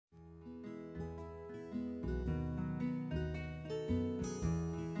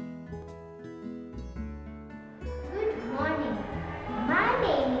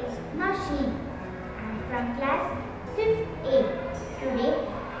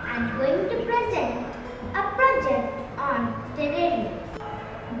I'm going to present a project on terrarium.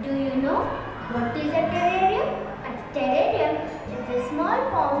 Do you know what is a terrarium? A terrarium is a small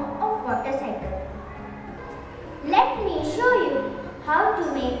form of water cycle. Let me show you how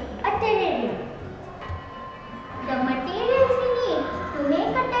to make a terrarium. The materials we need to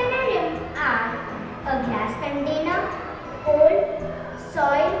make a terrarium are a glass container, coal,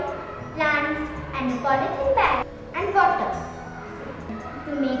 soil, plants and a polythene bag and water.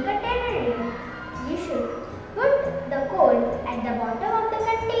 To make a terrarium, you should put the coal at the bottom of the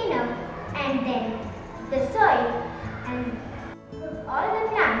container and then the soil and put all the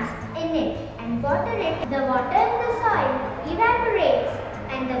plants in it and water it. The water in the soil evaporates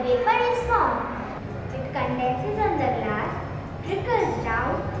and the vapor is formed. It condenses on the glass, trickles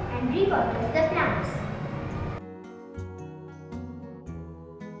down and rewaters the plants.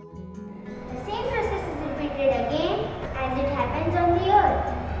 The same process is repeated again as it happens on the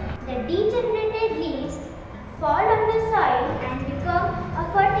earth. The degenerated leaves fall on the soil and become a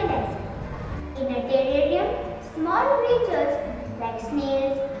fertilizer. In a terrarium, small creatures like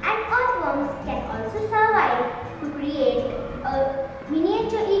snails and earthworms can also survive to create a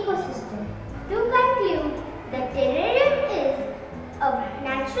miniature ecosystem. To conclude, the terrarium is a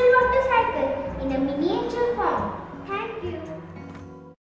natural water cycle in a miniature form.